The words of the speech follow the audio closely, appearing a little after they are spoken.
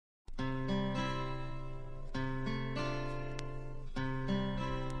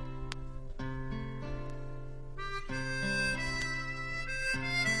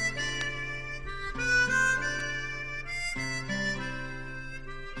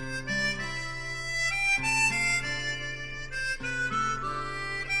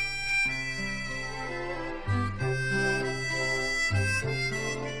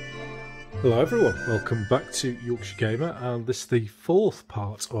Hello everyone, welcome back to Yorkshire Gamer, and this is the fourth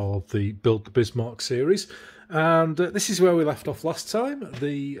part of the Build the Bismarck series, and this is where we left off last time.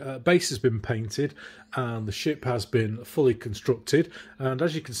 The base has been painted and the ship has been fully constructed, and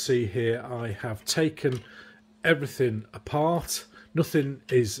as you can see here I have taken everything apart. Nothing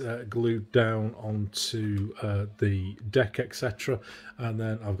is glued down onto the deck, etc. And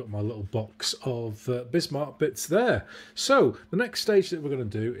then I've got my little box of Bismarck bits there. So the next stage that we're going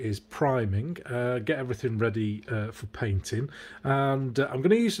to do is priming, get everything ready for painting. And I'm going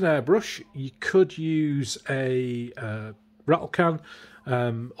to use an airbrush. You could use a rattle can,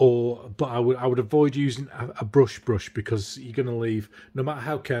 but I would avoid using a brush because you're going to leave, no matter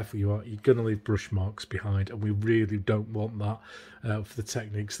how careful you are, you're going to leave brush marks behind, and we really don't want that for the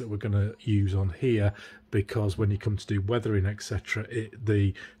techniques that we're going to use on here, because when you come to do weathering, etc.,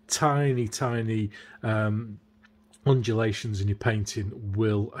 the tiny undulations in your painting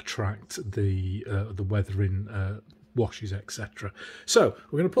will attract the weathering washes, etc. So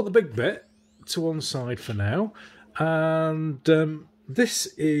we're going to put the big bit to one side for now, and this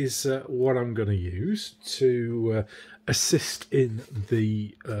is what I'm going to use to assist in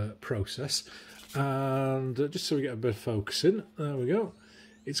the process. And just so we get a bit of focus in, there we go.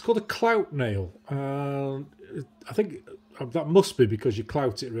 It's called a clout nail. I think that must be because you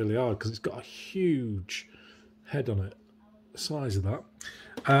clout it really hard, because it's got a huge head on it, the size of that.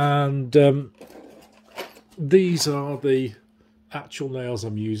 And these are the actual nails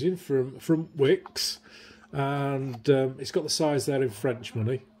I'm using from Wix. And it's got the size there in French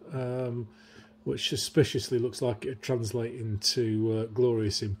money, which suspiciously looks like it translates into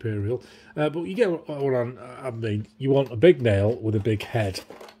Glorious Imperial. But you get what I mean. You want a big nail with a big head.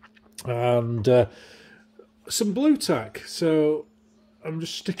 And some blue tack. So I'm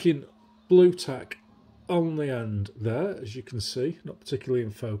just sticking blue tack on the end there, as you can see. Not particularly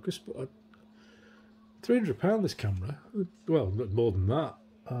in focus, but £300 this camera. Well, more than that.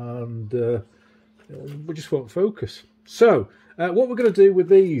 And we just won't focus. So what we're going to do with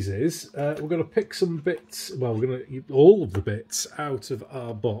these is we're going to pick some bits, well, we're going to use all of the bits out of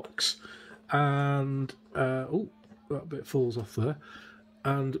our box, and oh, that bit falls off there,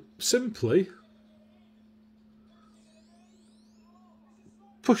 and simply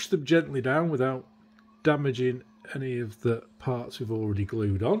push them gently down without damaging any of the parts we've already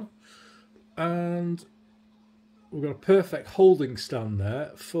glued on. And we've got a perfect holding stand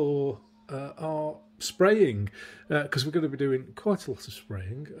there for our spraying, because we're going to be doing quite a lot of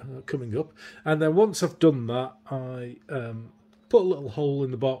spraying coming up. And then once I've done that, I put a little hole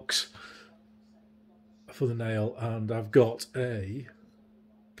in the box for the nail, and I've got a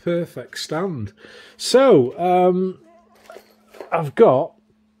perfect stand. So I've got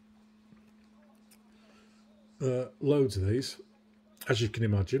loads of these, as you can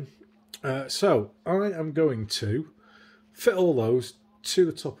imagine. So I am going to fit all those to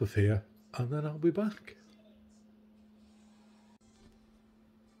the top of here, and then I'll be back.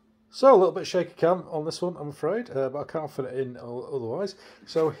 So a little bit shaky cam on this one, I'm afraid, but I can't fit it in otherwise.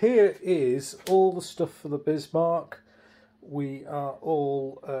 So here is all the stuff for the Bismarck. We are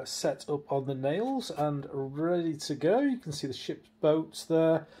all set up on the nails and ready to go. You can see the ship's boats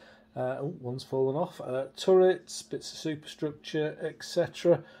there. Oh, one's fallen off. Turrets, bits of superstructure,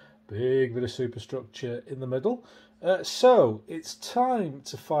 etc. Big bit of superstructure in the middle. So it's time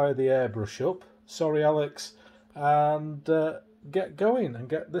to fire the airbrush up. Sorry, Alex, and get going and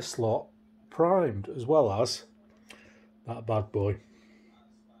get this lot primed, as well as that bad boy.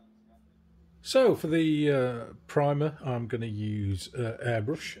 So for the primer, I'm going to use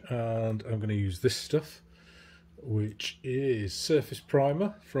airbrush, and I'm going to use this stuff, which is surface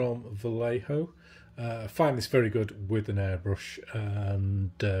primer from Vallejo. I find this very good with an airbrush,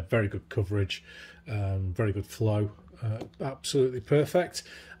 and very good coverage, very good flow, absolutely perfect.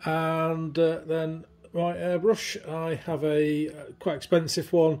 And then my airbrush, I have a quite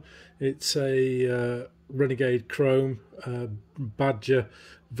expensive one. It's a Renegade Chrome Badger,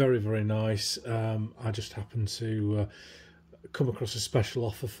 very nice. I just happened to come across a special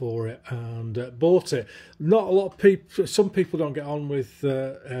offer for it and bought it. Not a lot of people, some people don't get on with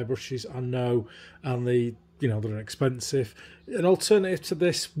airbrushes, I know, and they're expensive. An alternative to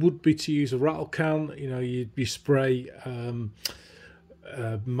this would be to use a rattle can. You spray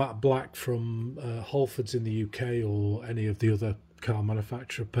matte black from Halfords in the UK, or any of the other car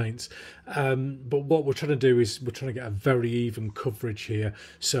manufacturer paints, but what we're trying to do is we're trying to get a very even coverage here,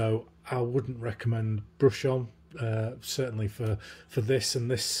 so I wouldn't recommend brush on, certainly for this and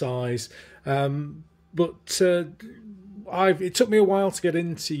this size. But it took me a while to get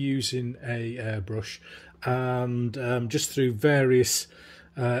into using a airbrush, and just through various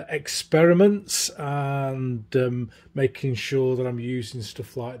experiments and making sure that I'm using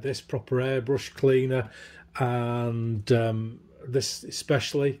stuff like this, proper airbrush cleaner, and this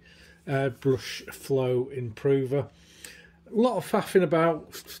especially airbrush flow improver. A lot of faffing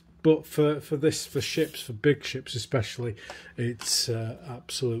about, but for ships, for big ships especially, it's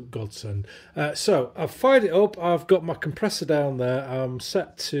absolute godsend. So I've fired it up. I've got my compressor down there. I'm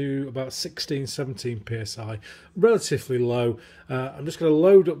set to about 16-17 psi, relatively low. I'm just going to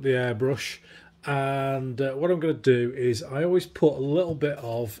load up the airbrush, and what I'm going to do is I always put a little bit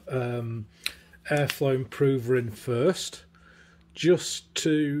of airflow improver in first, just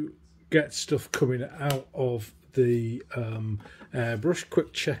to get stuff coming out of the airbrush.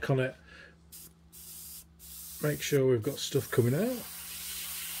 Quick check on it, make sure we've got stuff coming out,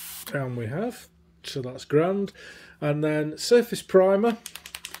 and we have, so that's grand. And then surface primer,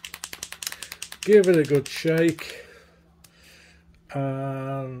 give it a good shake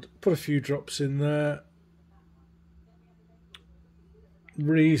and put a few drops in there,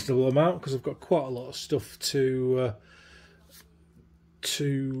 reasonable amount, because I've got quite a lot of stuff to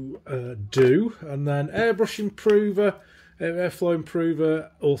do. And then airbrush improver, airflow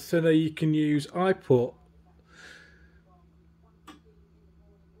improver or thinner you can use. I put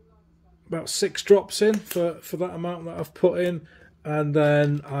about 6 drops in for that amount that I've put in, and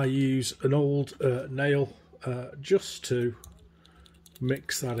then I use an old nail just to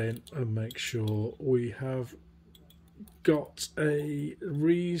mix that in and make sure we have got a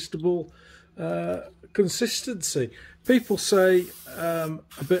reasonable consistency. People say a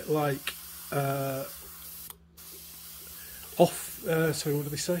bit like sorry, what do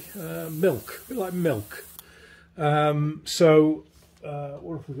they say? Milk, a bit like milk. So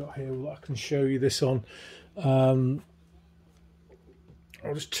what have we got here? Well, I can show you this on. I'll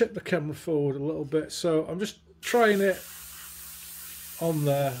just tip the camera forward a little bit. So I'm just trying it on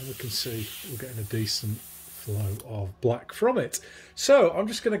there. We can see we're getting a decent flow of black from it. So I'm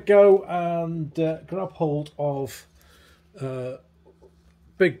just going to go and grab hold of a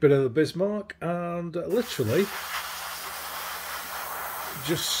big bit of the Bismarck and literally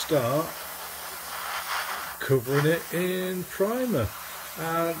just start covering it in primer.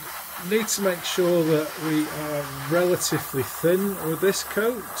 And need to make sure that we are relatively thin with this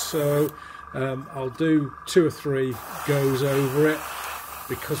coat, so I'll do 2 or 3 goes over it,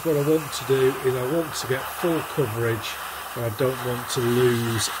 because what I want to do is I want to get full coverage, but I don't want to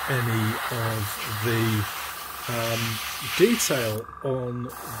lose any of the detail on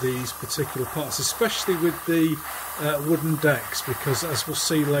these particular parts, especially with the wooden decks, because as we'll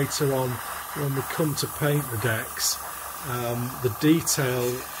see later on when we come to paint the decks, the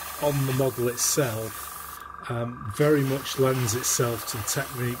detail on the model itself very much lends itself to the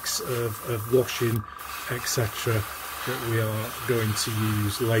techniques of washing, etc., that we are going to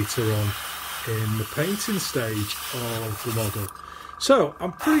use later on in the painting stage of the model. So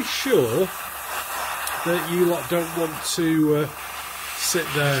I'm pretty sure that you lot don't want to sit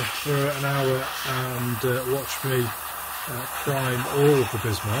there for an hour and watch me prime all of the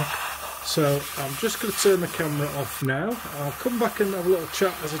Bismarck. So I'm just going to turn the camera off now. I'll come back and have a little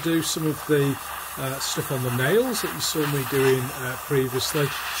chat as I do some of the stuff on the nails that you saw me doing previously.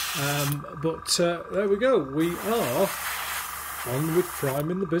 But there we go, we are on with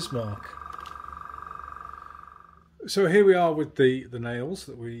priming the Bismarck. So here we are with the nails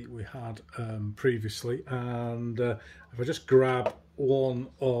that we had previously, and if I just grab one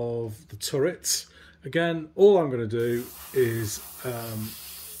of the turrets, again all I'm going to do is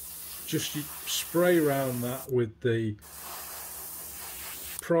just spray around that with the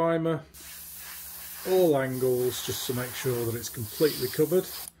primer, all angles, just to make sure that it's completely covered.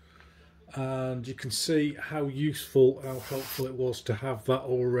 And you can see how useful, how helpful it was to have that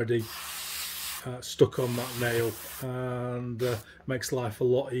already stuck on that nail, and makes life a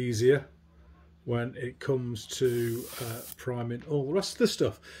lot easier when it comes to priming all the rest of the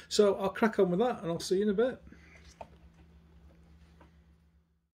stuff. So I'll crack on with that and I'll see you in a bit.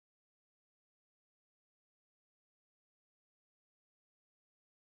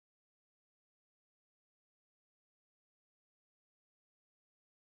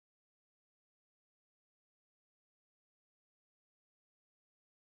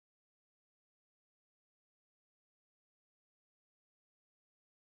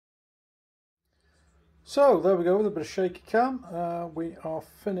 So there we go, with a bit of shaky cam. We are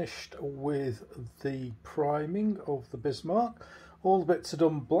finished with the priming of the Bismarck. All the bits are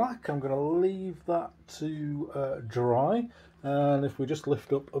done black. I'm going to leave that to dry, and if we just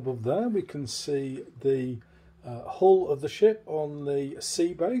lift up above there we can see the hull of the ship on the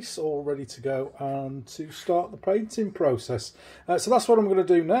sea base, all ready to go and to start the painting process. So that's what I'm going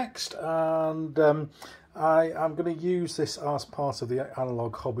to do next, and I am going to use this as part of the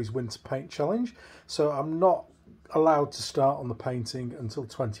Analog Hobbies Winter Paint Challenge. So I'm not allowed to start on the painting until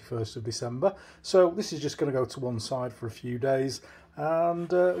 21st of December. So this is just going to go to one side for a few days, and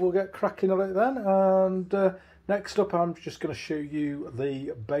we'll get cracking on it then. And next up, I'm just going to show you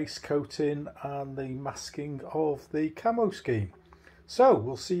the base coating and the masking of the camo scheme. So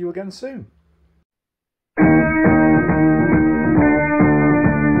we'll see you again soon.